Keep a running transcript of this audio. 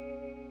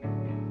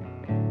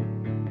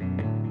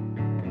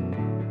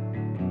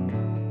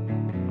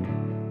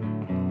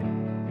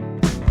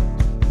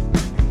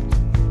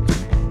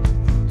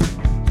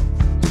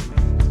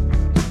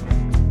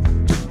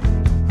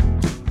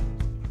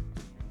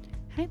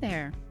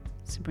there,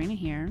 Sabrina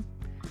here,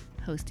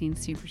 hosting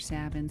Super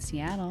Sab in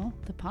Seattle,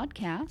 the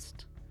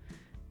podcast.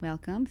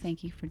 Welcome,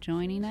 thank you for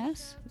joining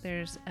us.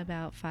 There's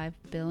about 5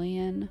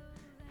 billion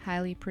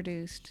highly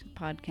produced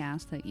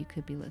podcasts that you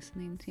could be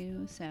listening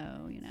to, so,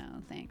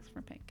 thanks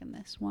for picking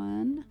this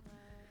one.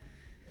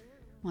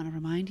 Want to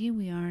remind you,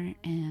 we are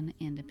an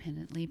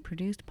independently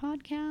produced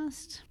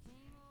podcast,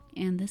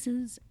 and this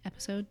is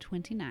episode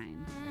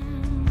 29.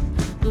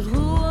 But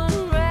who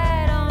would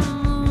ride on a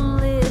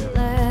moonlit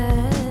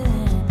line?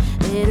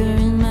 Later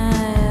in my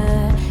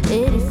eye,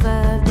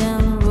 85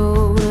 down the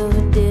road of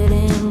a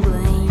dead-end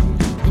blame.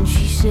 And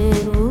she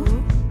said, "Ooh,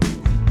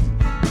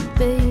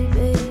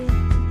 baby,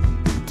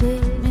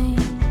 take me."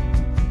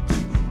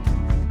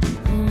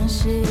 And I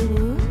said,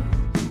 "Ooh,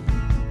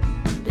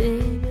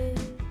 baby."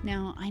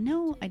 Now, I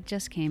know I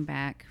just came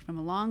back from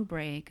a long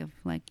break of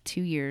like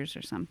 2 years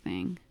or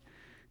something.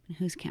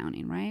 Who's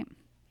counting, right?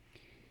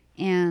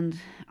 And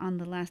on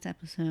the last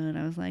episode,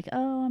 I was like,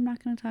 oh, I'm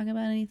not going to talk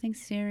about anything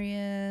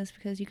serious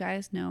because you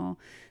guys know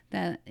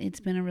that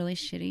it's been a really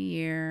shitty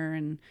year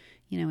and,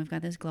 we've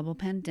got this global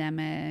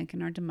pandemic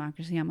and our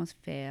democracy almost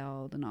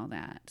failed and all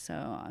that. So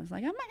I was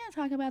like, I'm not going to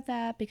talk about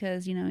that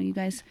because, you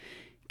guys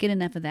get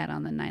enough of that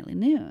on the nightly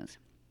news.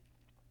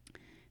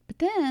 But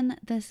then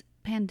this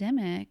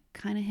pandemic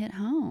kind of hit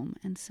home.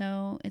 And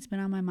so it's been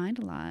on my mind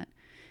a lot.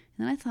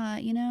 And then I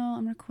thought,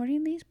 I'm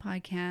recording these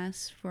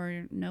podcasts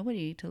for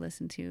nobody to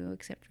listen to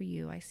except for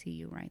you. I see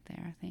you right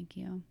there. Thank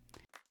you.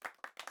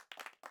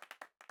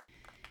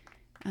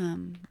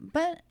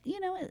 But,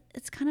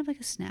 it's kind of like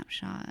a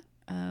snapshot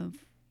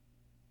of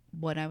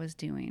what I was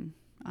doing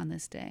on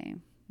this day,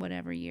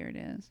 whatever year it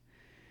is.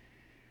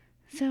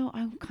 So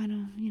I kind of,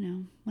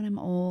 when I'm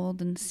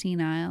old and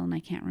senile and I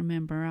can't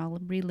remember, I'll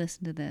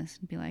re-listen to this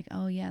and be like,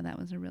 oh, yeah, that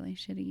was a really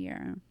shitty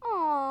year.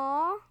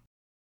 Aww.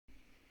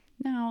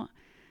 Now,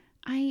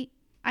 I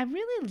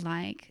really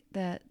like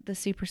that the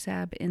Super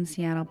Sab in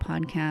Seattle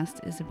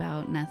podcast is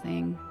about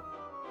nothing.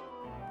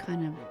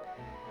 Kind of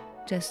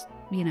just,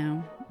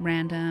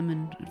 random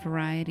and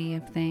variety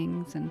of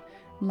things and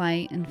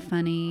light and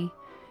funny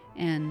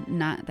and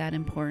not that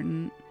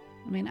important.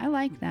 I mean, I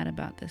like that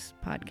about this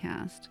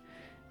podcast.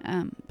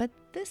 But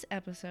this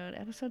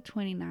episode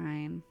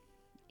 29,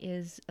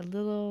 is a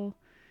little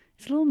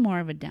more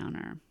of a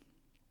downer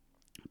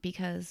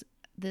because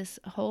this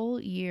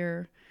whole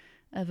year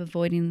of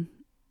avoiding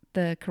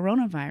the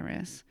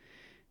coronavirus,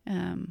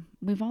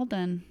 we've all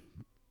done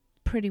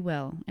pretty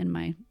well in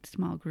my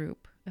small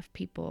group of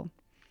people,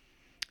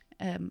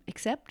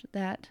 except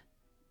that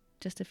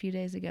just a few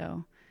days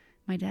ago,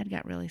 my dad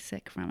got really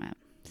sick from it.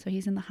 So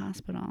he's in the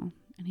hospital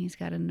and he's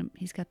got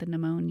the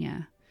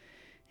pneumonia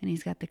and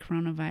he's got the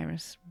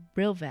coronavirus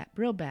real bad.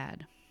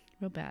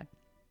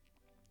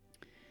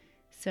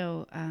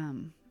 So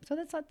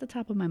that's at the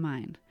top of my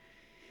mind.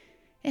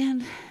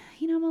 And,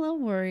 I'm a little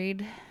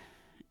worried.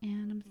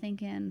 And I'm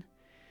thinking,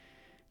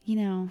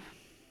 when's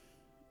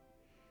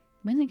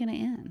it going to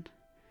end?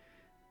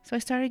 So I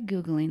started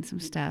Googling some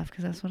stuff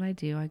because that's what I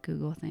do. I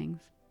Google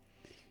things.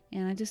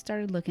 And I just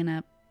started looking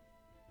up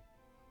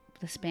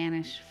the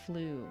Spanish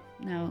flu.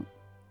 Now,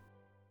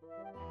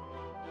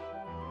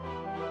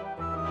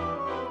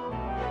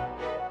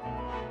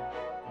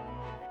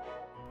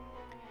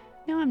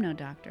 I'm no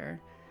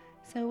doctor.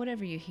 So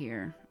whatever you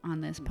hear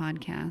on this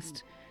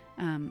podcast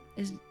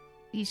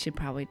you should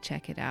probably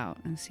check it out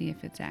and see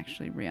if it's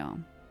actually real.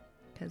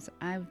 Because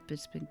I've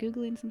just been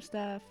Googling some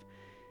stuff,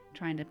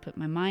 trying to put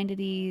my mind at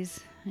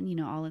ease.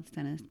 And, all it's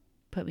done is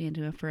put me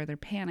into a further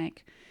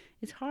panic.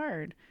 It's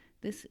hard.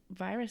 This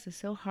virus is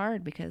so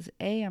hard because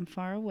A, I'm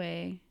far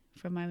away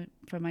from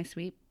my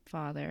sweet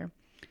father.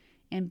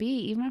 And B,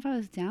 even if I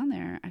was down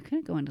there, I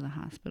couldn't go into the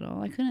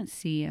hospital. I couldn't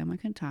see him. I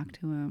couldn't talk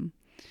to him.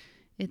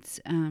 It's,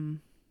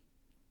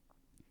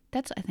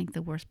 that's, I think,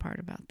 the worst part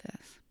about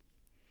this.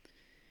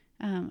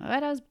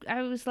 But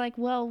I was like,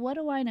 well, what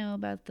do I know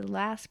about the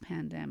last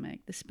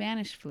pandemic, the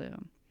Spanish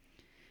flu?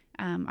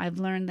 I've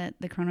learned that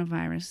the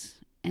coronavirus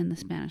and the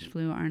Spanish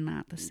flu are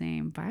not the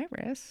same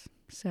virus,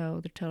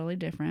 so they're totally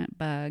different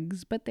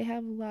bugs, but they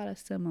have a lot of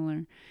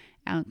similar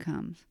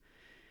outcomes.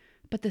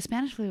 But the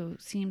Spanish flu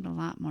seemed a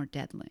lot more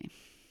deadly.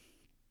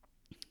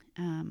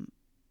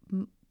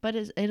 But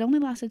it only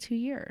lasted 2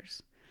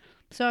 years.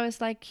 So I was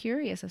like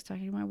curious. I was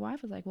talking to my wife.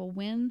 I was like, well,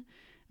 when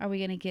are we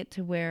going to get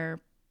to where,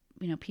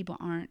 people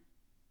aren't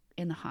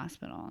in the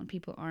hospital and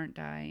people aren't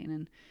dying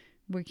and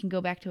we can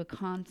go back to a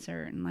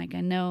concert? And like, I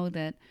know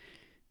that,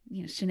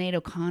 Sinead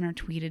O'Connor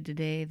tweeted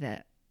today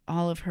that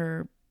all of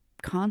her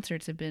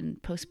concerts have been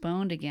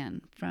postponed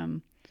again.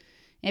 From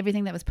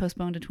everything that was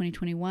postponed to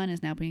 2021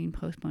 is now being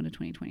postponed to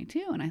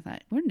 2022. And I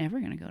thought, we're never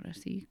going to go to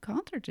see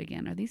concerts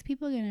again. Are these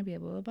people going to be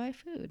able to buy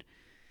food?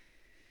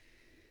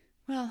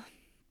 Well,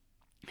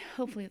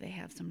 hopefully they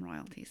have some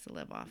royalties to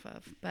live off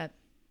of, but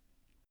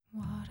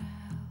What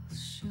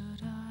else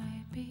should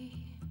I be?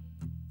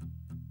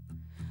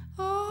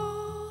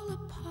 All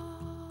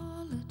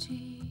apologies.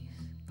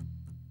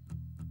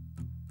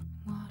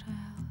 What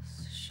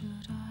else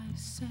should I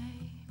say?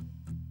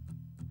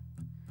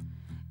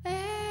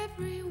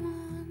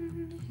 Everyone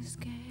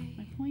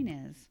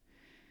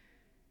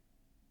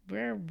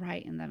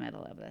right in the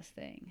middle of this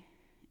thing.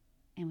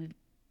 And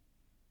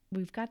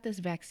we've got this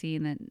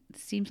vaccine that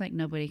seems like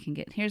nobody can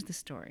get. Here's the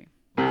story.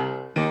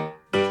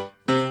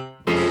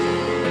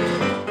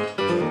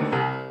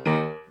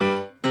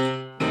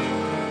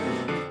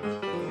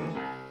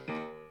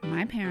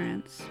 My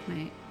parents,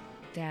 my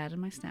dad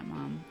and my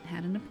stepmom,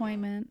 had an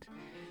appointment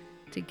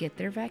to get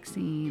their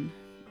vaccine.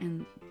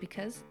 And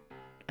because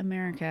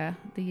America,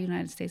 the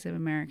United States of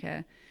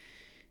America,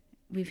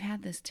 we've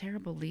had this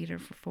terrible leader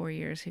for 4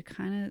 years who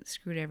kind of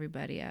screwed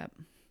everybody up.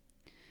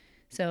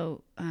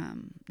 So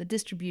the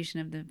distribution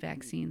of the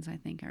vaccines, I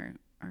think, are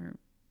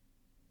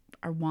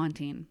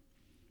wanting,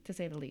 to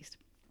say the least.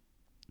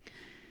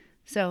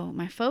 So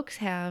my folks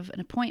have an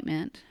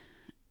appointment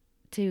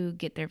to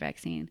get their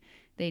vaccine.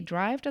 They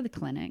drive to the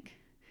clinic,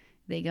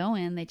 they go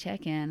in, they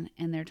check in,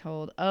 and they're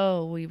told,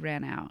 oh, we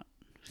ran out.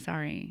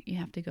 Sorry, you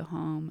have to go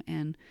home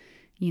and,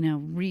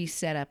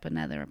 reset up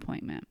another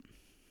appointment.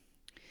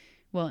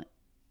 Well,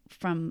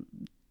 from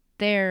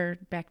there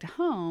back to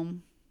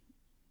home,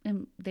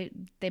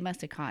 they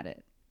must have caught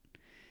it.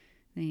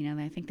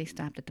 I think they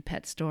stopped at the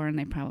pet store, and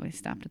they probably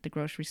stopped at the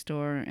grocery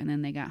store, and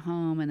then they got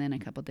home, and then a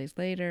couple days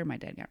later, my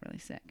dad got really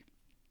sick.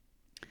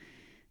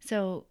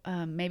 So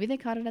maybe they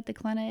caught it at the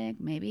clinic.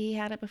 Maybe he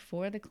had it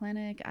before the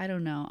clinic. I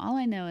don't know. All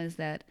I know is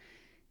that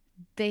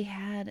they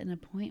had an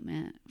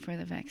appointment for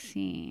the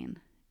vaccine,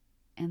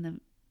 and the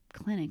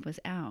clinic was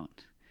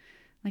out.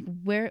 Like,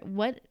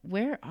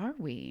 where are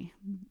we?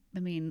 I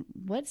mean,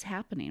 what's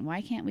happening?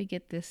 Why can't we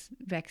get this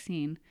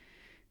vaccine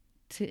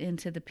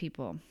into the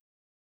people?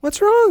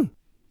 What's wrong?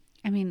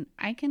 I mean,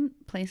 I can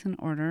place an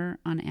order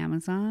on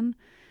Amazon,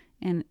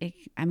 and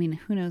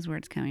who knows where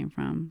it's coming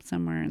from?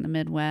 Somewhere in the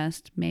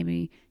Midwest,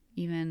 maybe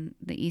even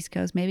the East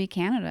Coast, maybe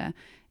Canada,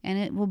 and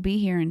it will be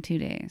here in 2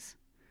 days.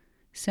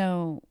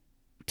 So,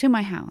 to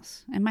my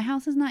house, and my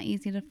house is not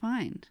easy to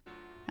find.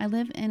 I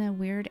live in a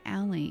weird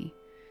alley,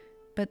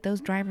 but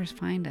those drivers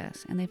find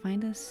us, and they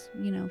find us,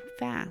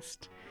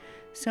 fast.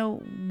 So,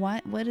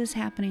 what is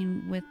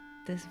happening with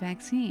this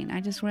vaccine? I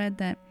just read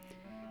that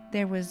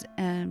there was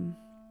in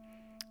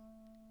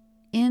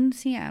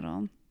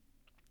Seattle,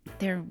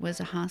 there was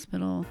a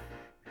hospital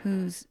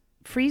whose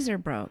freezer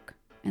broke.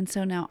 And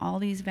so now all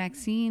these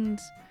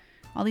vaccines,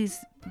 all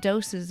these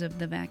doses of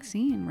the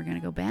vaccine were going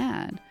to go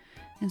bad.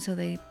 And so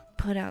they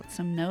put out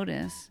some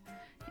notice,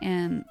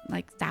 and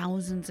like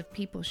thousands of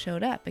people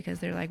showed up because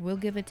they're like, we'll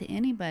give it to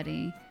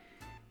anybody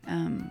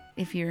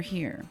if you're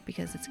here,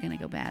 because it's going to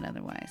go bad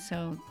otherwise.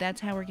 So that's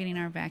how we're getting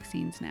our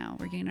vaccines now.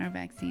 We're getting our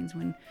vaccines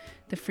when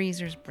the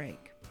freezers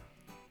break,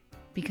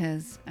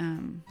 because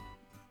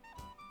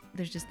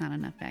there's just not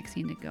enough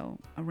vaccine to go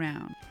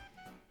around.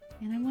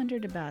 And I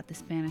wondered about the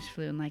Spanish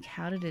flu and like,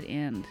 how did it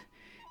end?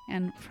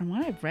 And from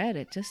what I've read,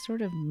 it just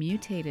sort of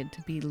mutated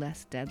to be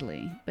less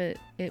deadly, but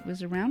it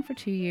was around for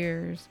 2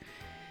 years.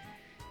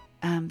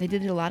 They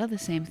did a lot of the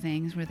same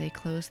things where they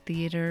closed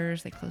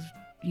theaters, they closed,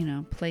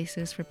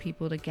 places for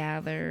people to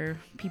gather.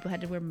 People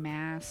had to wear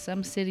masks.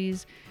 Some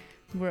cities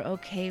were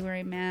okay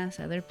wearing masks.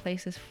 Other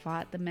places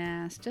fought the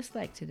mask, just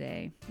like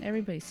today.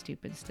 Everybody's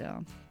stupid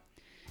still.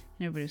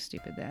 Everybody was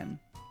stupid then.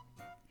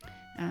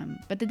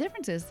 But the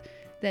difference is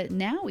that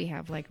now we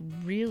have like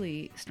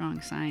really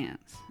strong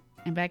science.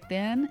 And back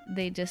then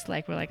they just were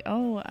like,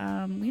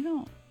 we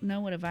don't know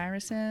what a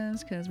virus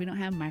is because we don't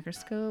have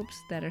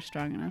microscopes that are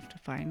strong enough to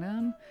find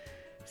them.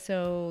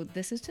 So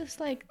this is just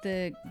like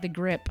the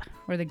grip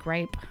or the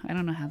gripe. I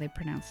don't know how they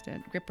pronounced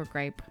it. Grip or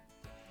gripe.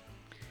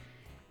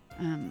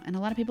 And a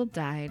lot of people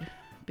died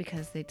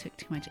because they took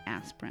too much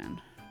aspirin,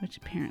 which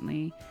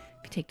apparently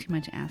if you take too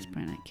much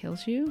aspirin, it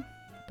kills you.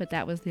 But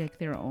that was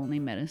their only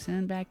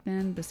medicine back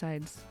then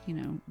besides,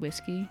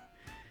 whiskey.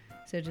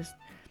 So just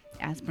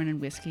aspirin and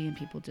whiskey, and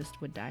people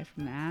just would die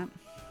from that.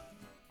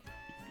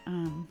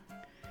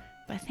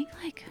 But I think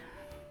like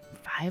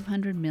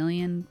 500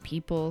 million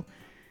people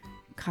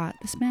caught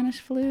the Spanish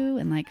flu,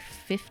 and like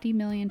 50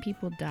 million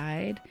people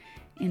died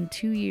in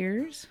 2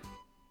 years.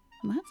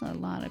 And that's a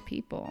lot of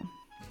people.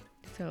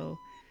 So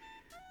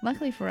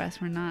luckily for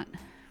us, we're not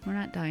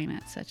dying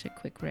at such a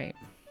quick rate.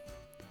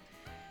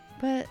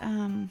 But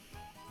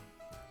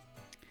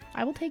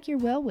I will take your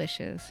well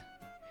wishes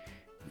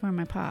for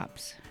my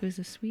pops, who's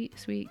a sweet,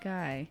 sweet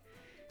guy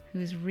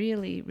who's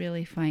really,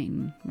 really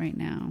fighting right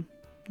now.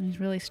 He's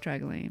really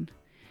struggling.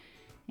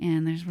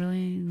 And there's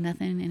really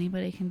nothing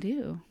anybody can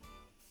do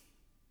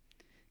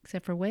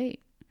except for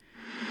wait.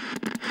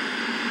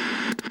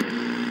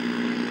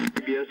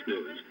 CBS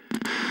News.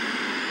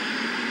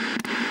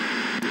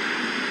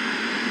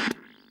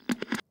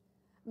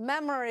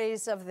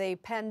 Memories of the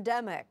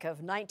pandemic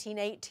of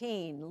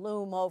 1918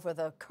 loom over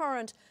the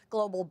current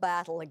global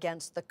battle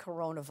against the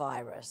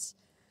coronavirus.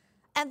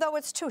 And though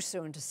it's too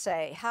soon to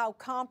say how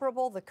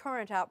comparable the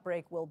current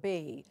outbreak will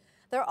be,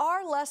 there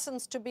are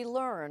lessons to be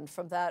learned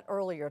from that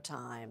earlier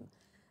time,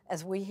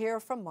 as we hear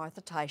from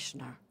Martha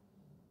Teichner.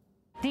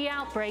 The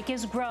outbreak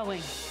is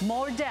growing.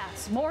 More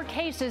deaths, more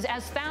cases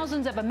as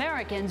thousands of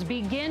Americans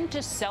begin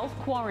to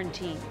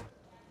self-quarantine.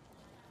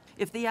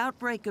 If the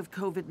outbreak of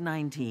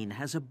COVID-19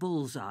 has a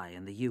bullseye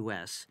in the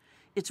U.S.,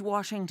 It's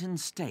Washington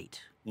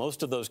State.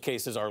 Most of those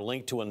cases are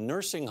linked to a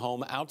nursing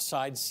home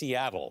outside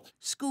Seattle.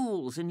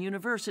 Schools and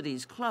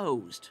universities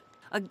closed.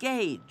 A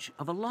gauge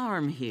of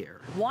alarm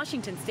here.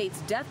 Washington State's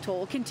death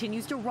toll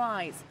continues to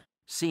rise.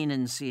 Seen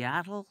in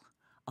Seattle,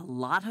 a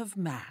lot of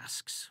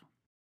masks.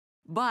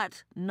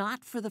 But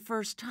not for the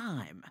first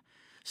time.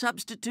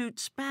 Substitute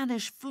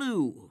Spanish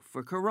flu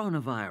for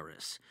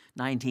coronavirus,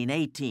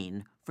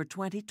 1918 for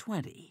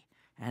 2020.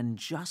 And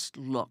just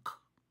look.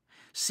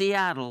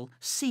 Seattle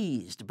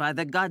seized by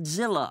the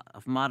Godzilla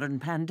of modern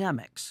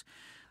pandemics.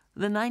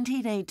 The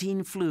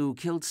 1918 flu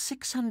killed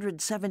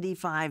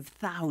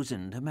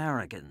 675,000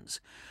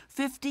 Americans.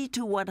 50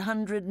 to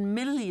 100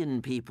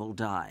 million people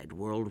died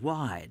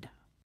worldwide.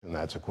 And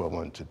that's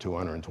equivalent to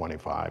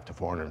 225 to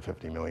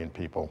 450 million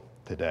people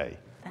today.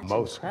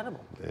 That's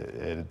incredible.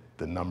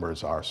 The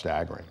numbers are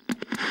staggering.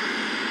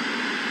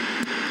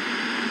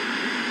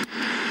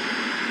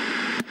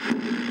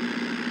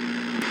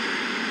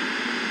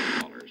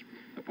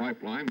 The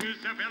pipeline.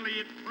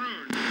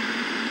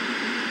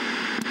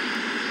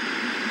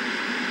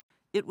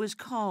 It was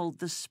called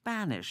the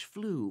Spanish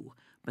flu,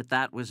 but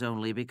that was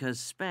only because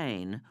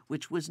Spain,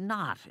 which was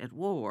not at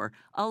war,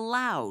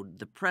 allowed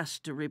the press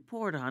to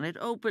report on it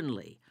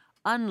openly,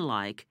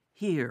 unlike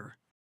here.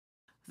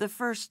 The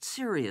first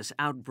serious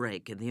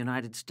outbreak in the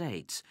United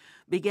States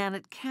began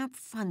at Camp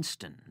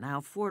Funston,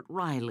 now Fort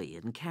Riley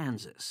in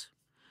Kansas.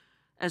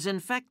 As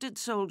infected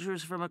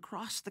soldiers from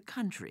across the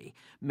country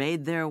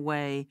made their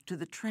way to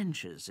the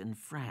trenches in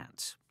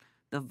France,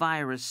 the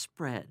virus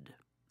spread.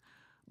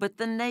 But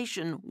the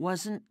nation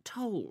wasn't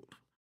told.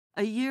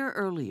 A year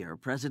earlier,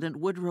 President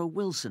Woodrow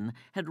Wilson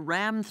had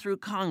rammed through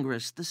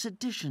Congress the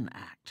Sedition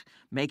Act,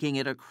 making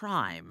it a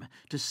crime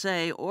to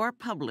say or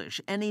publish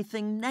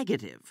anything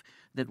negative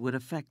that would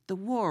affect the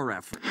war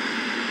effort.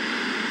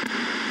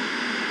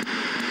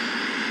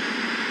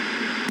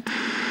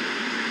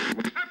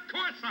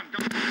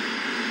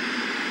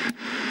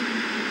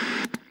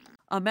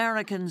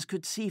 Americans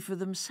could see for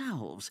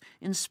themselves,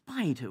 in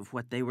spite of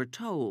what they were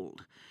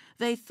told.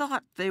 They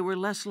thought they were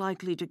less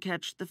likely to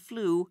catch the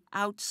flu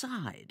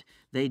outside.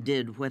 They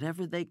did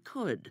whatever they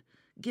could,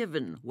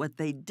 given what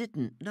they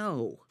didn't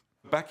know.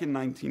 Back in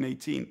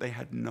 1918, they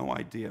had no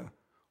idea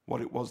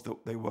what it was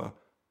that they were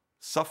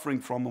suffering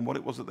from and what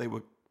it was that they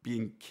were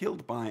being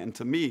killed by. And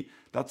to me,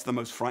 that's the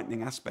most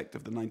frightening aspect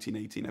of the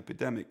 1918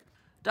 epidemic.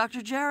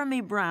 Dr.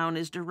 Jeremy Brown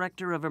is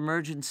Director of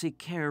Emergency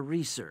Care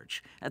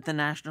Research at the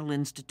National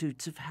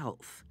Institutes of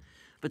Health,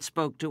 but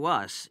spoke to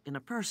us in a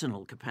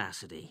personal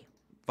capacity.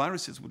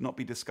 Viruses would not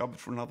be discovered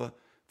for another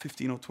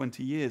 15 or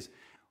 20 years.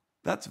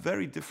 That's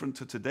very different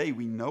to today.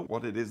 We know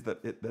what it is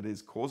that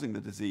is causing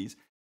the disease.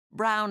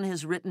 Brown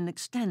has written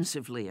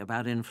extensively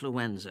about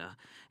influenza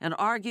and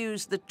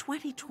argues that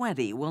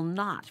 2020 will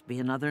not be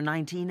another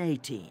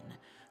 1918,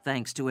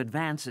 thanks to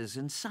advances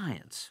in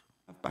science.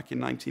 Back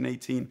in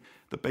 1918,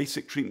 the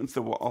basic treatments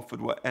that were offered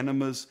were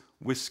enemas,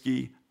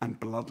 whiskey, and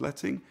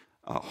bloodletting.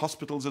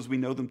 Hospitals, as we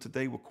know them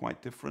today, were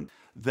quite different.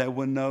 There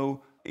were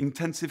no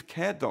intensive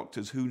care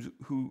doctors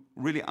who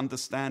really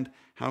understand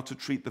how to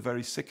treat the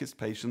very sickest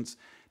patients.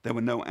 There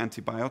were no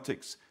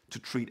antibiotics to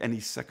treat any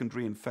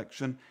secondary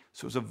infection.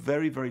 So it was a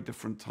very, very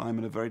different time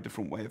and a very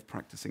different way of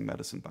practicing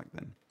medicine back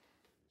then.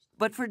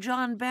 But for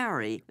John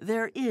Barry,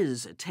 there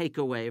is a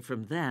takeaway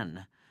from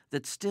then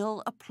that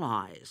still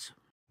applies.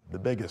 The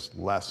biggest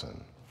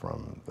lesson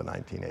from the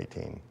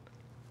 1918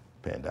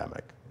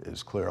 pandemic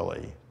is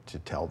clearly to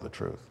tell the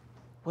truth.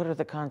 What are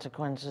the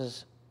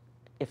consequences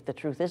if the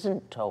truth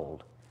isn't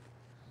told?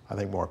 I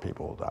think more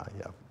people will die,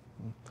 yeah.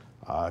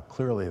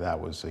 Clearly that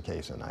was the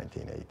case in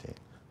 1918.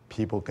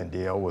 People can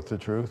deal with the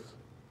truth.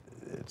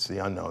 It's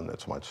the unknown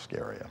that's much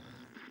scarier.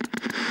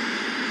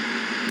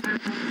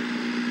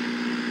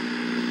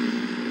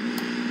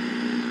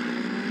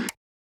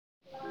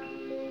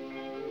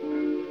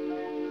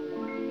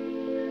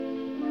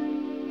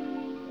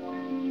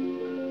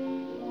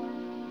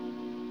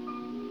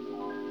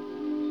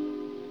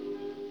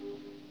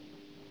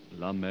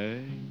 La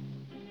mer.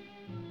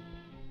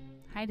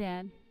 Hi,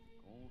 Dad.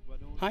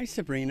 Hi,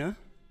 Sabrina.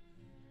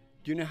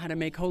 Do you know how to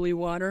make holy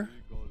water?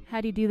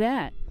 How do you do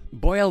that?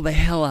 Boil the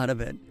hell out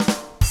of it.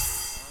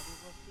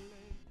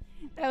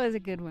 That was a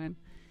good one.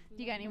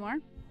 Do you got any more?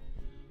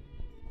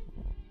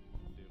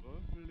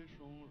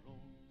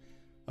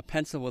 A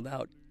pencil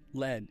without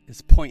lead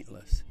is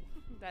pointless.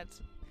 That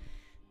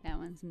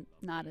one's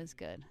not as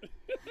good. Hey,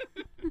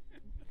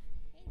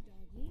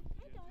 doggy.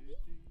 Hi, doggy.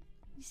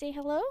 You say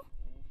hello?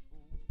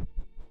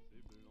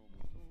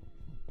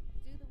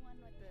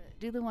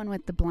 Do the one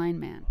with the blind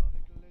man.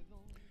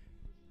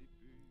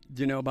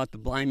 Do you know about the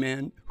blind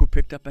man who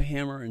picked up a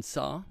hammer and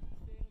saw?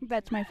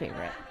 That's my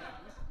favorite.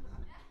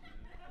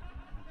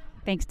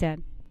 Thanks,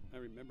 Dad. I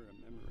remember a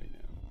memory now.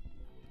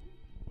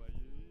 Do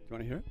you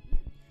want to hear it?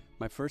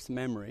 My first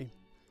memory,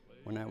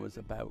 when I was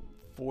about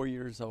 4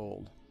 years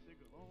old,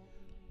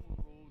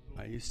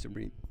 I used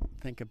to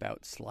think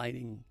about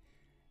sliding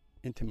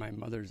into my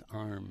mother's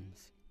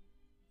arms.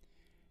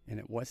 And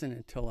it wasn't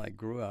until I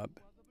grew up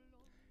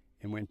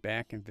and went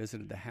back and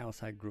visited the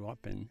house I grew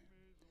up in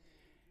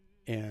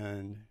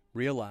and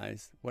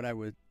realized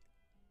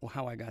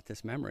how I got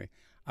this memory.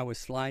 I was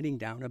sliding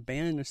down a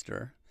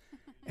banister,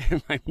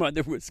 and my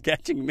mother was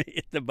catching me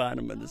at the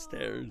bottom of the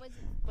stairs.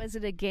 Was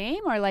it a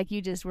game, or like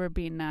you just were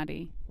being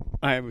naughty?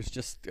 It was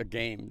just a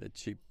game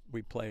that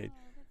we played.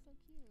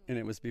 And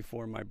it was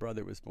before my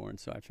brother was born,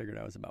 so I figured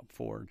I was about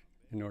 4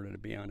 in order to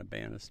be on a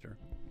banister.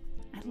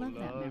 I love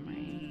that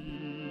memory.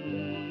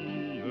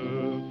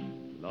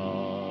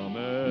 La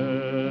mer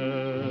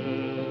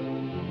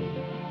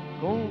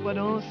qu'on va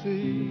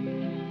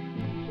danser.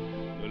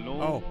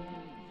 Oh,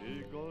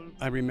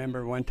 I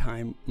remember one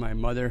time my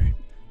mother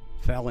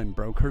fell and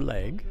broke her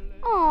leg.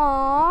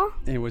 Aww.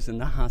 And was in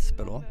the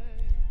hospital.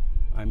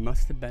 I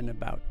must have been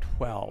about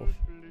 12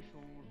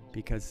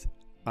 because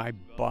I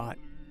bought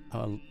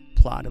a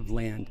plot of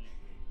land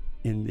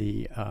in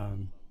the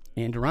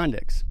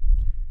Adirondacks.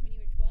 When you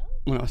were 12?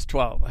 When I was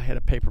 12, I had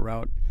a paper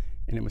route,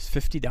 and it was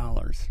 $50. Oh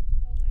my goodness.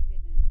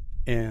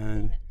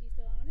 And Do you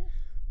still own it?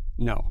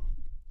 no,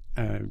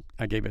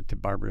 I gave it to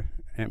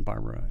Aunt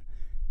Barbara,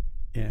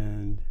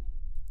 and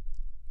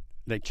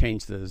they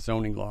changed the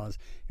zoning laws.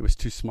 It was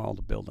too small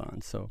to build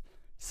on, so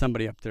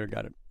somebody up there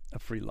got a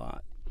free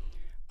lot.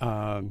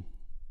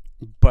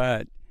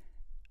 But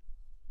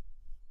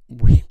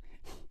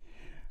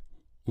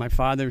my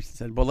father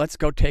said, well, let's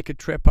go take a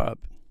trip up.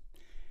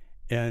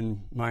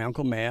 And my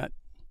Uncle Matt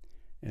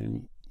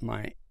and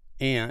my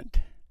aunt,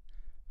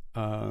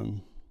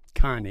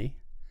 Connie,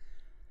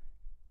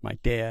 my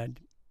dad,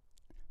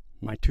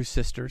 my 2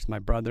 sisters, my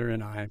brother,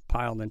 and I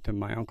piled into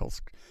my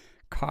uncle's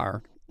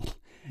car,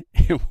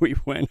 and we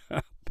went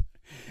up,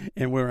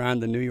 and we were on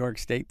the New York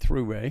State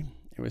Thruway.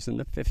 It was in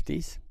the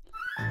 50s.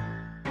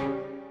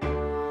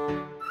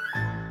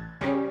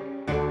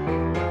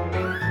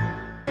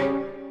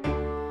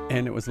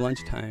 And it was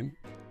lunchtime,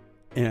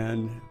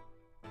 and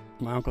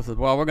my uncle said,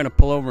 well, we're going to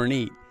pull over and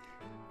eat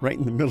right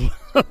in the middle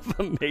of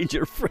a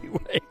major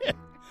freeway.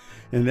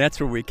 And that's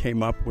where you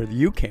came up with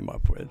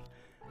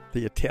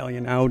the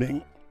Italian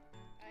outing.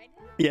 I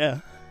did? Yeah.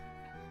 How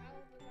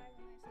old was I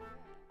when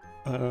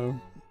I said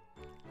that?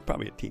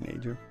 Probably a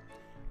teenager.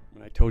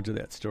 When I told you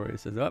that story, I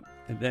says, oh,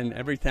 and then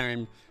every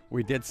time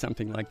we did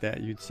something like that,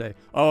 you'd say,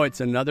 oh,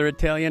 it's another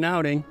Italian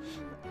outing.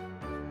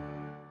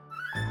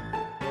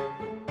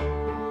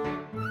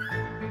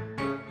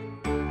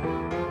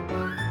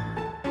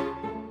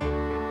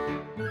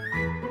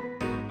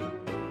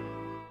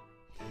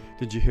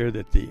 Did you hear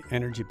that the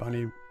Energy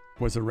Bunny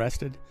was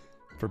arrested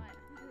for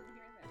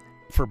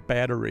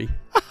battery?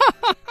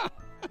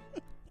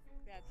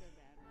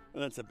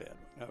 That's a bad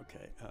one.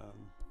 Okay.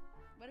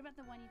 What about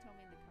the one you told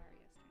me in the car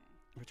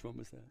yesterday? Which one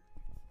was that?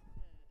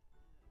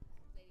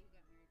 The lady who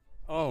got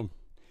married. Oh,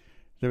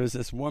 there was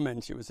this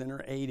woman. She was in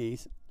her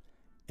 80s,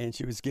 and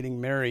she was getting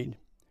married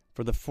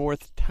for the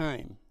 4th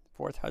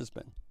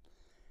husband.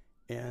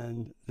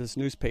 And this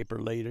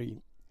newspaper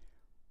lady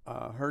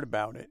heard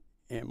about it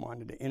and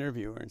wanted to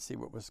interview her and see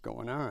what was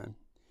going on.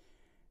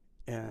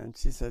 And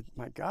she said,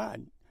 my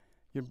God,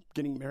 you're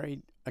getting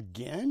married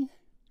again?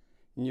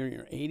 And you're in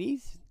your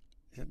 80s?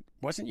 She said,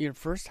 wasn't your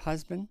first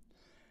husband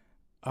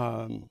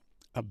a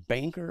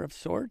banker of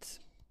sorts?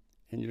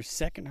 And your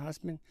second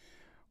husband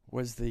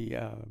was the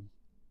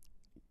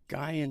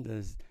guy in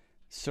the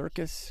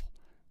circus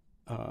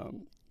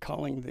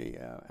calling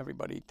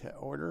everybody to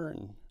order,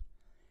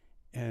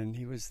 and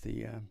he was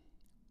the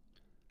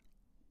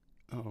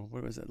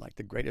what was it, like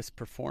the greatest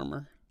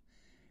performer?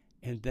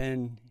 And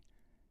then,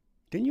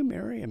 didn't you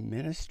marry a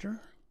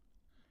minister?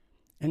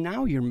 And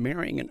now you're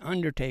marrying an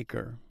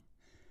undertaker.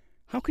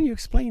 How can you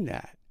explain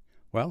that?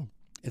 Well,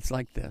 it's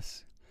like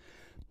this.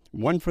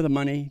 1 for the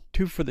money,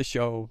 2 for the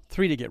show,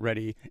 3 to get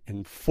ready,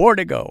 and 4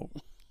 to go.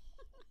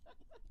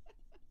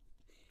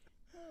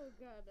 Oh,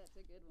 God, that's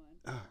a good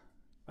one.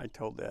 I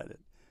told that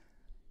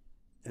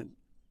at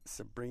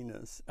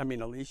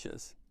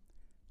Alicia's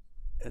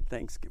at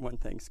one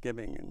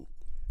Thanksgiving, and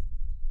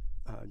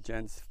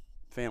Jen's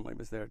family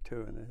was there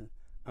too, and they said,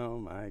 oh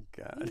my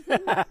God. I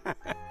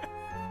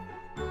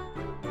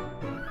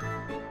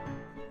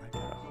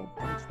got a whole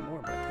bunch more,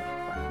 but I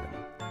can't find them.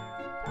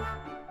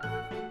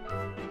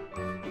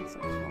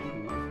 Something's wrong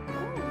with my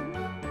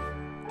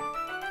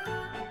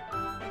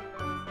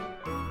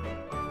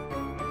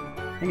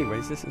phone.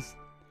 Anyways,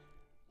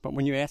 but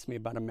when you asked me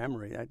about a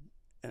memory, I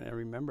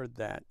remembered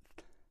that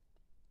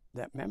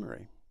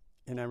memory,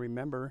 and I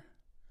remember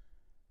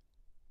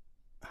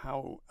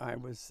how I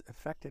was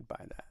affected by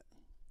that.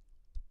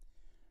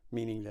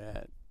 Meaning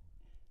that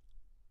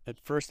at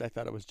first I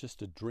thought it was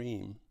just a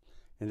dream,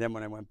 and then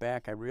when I went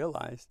back, I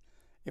realized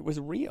it was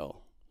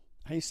real.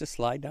 I used to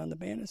slide down the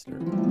banister.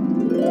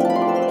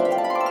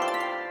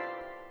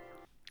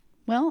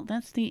 Well,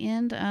 that's the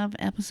end of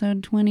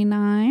episode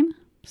 29,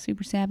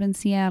 Super Sab in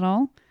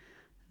Seattle,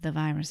 the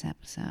virus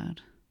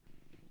episode.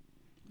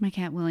 My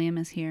cat William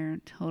is here,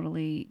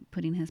 totally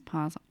putting his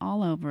paws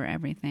all over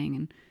everything,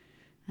 and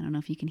I don't know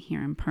if you can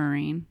hear him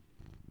purring.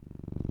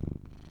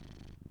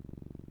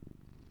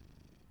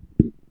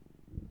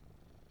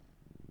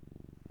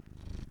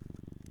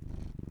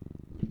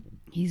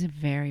 He's a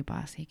very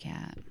bossy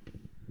cat.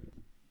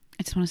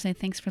 I just want to say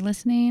thanks for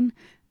listening.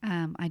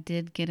 I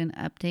did get an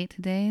update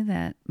today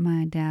that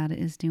my dad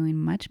is doing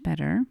much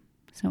better.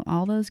 So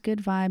all those good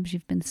vibes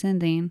you've been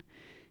sending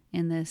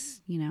in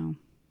this,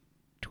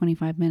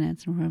 25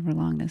 minutes or however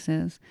long this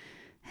is,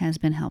 has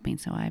been helping.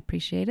 So I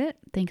appreciate it.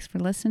 Thanks for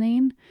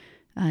listening.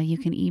 You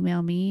can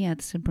email me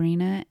at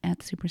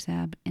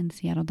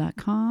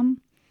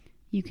sabrina@supersabinseattle.com.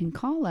 You can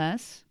call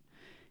us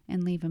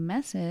and leave a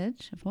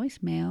message, a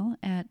voicemail,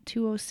 at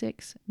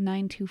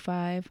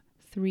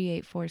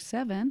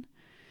 206-925-3847.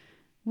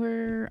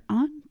 We're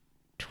on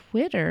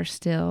Twitter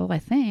still, I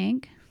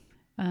think.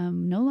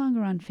 No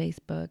longer on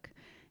Facebook.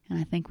 And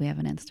I think we have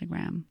an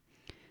Instagram.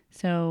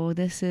 So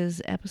this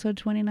is episode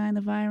 29,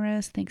 The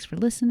Virus. Thanks for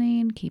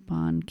listening. Keep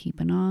on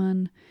keeping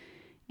on.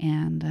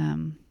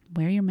 And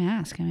wear your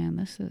mask. I mean,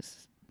 this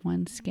is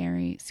one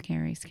scary,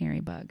 scary, scary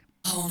bug.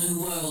 Whole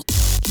new world.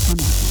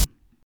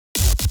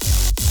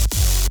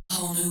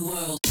 Whole new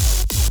world.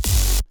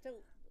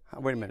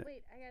 Wait a minute.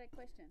 Wait, I got a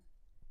question.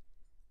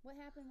 What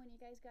happened when you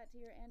guys got to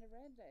your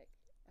Adirondack?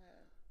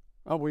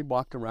 Oh, we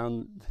walked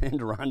around the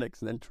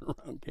Adirondacks and then turned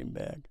around and came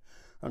back.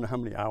 I don't know how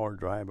many hour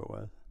drive it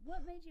was.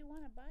 What made you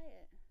want to buy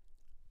it?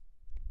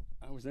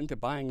 I was into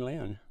buying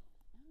land.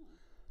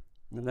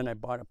 Oh. And then I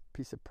bought a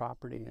piece of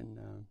property in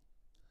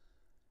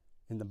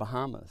the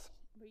Bahamas.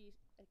 Were you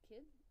a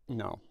kid?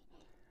 No.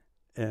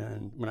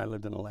 And when I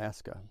lived in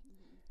Alaska.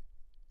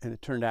 Mm-hmm. And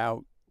it turned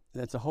out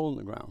that's a hole in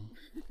the ground.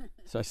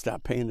 So I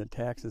stopped paying the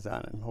taxes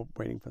on it and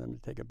waiting for them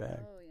to take it back.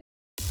 Oh, yeah.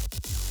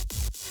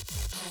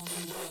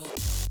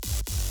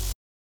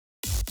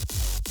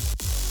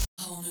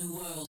 Whole new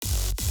world.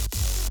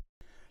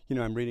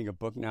 I'm reading a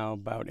book now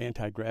about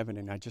anti-gravity,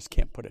 and I just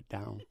can't put it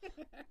down.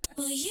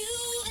 For you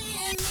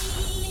and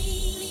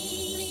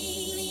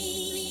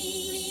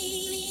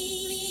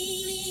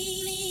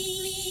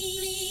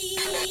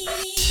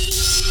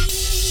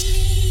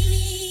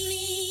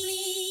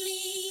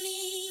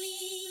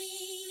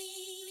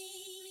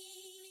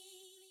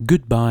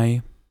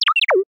Goodbye.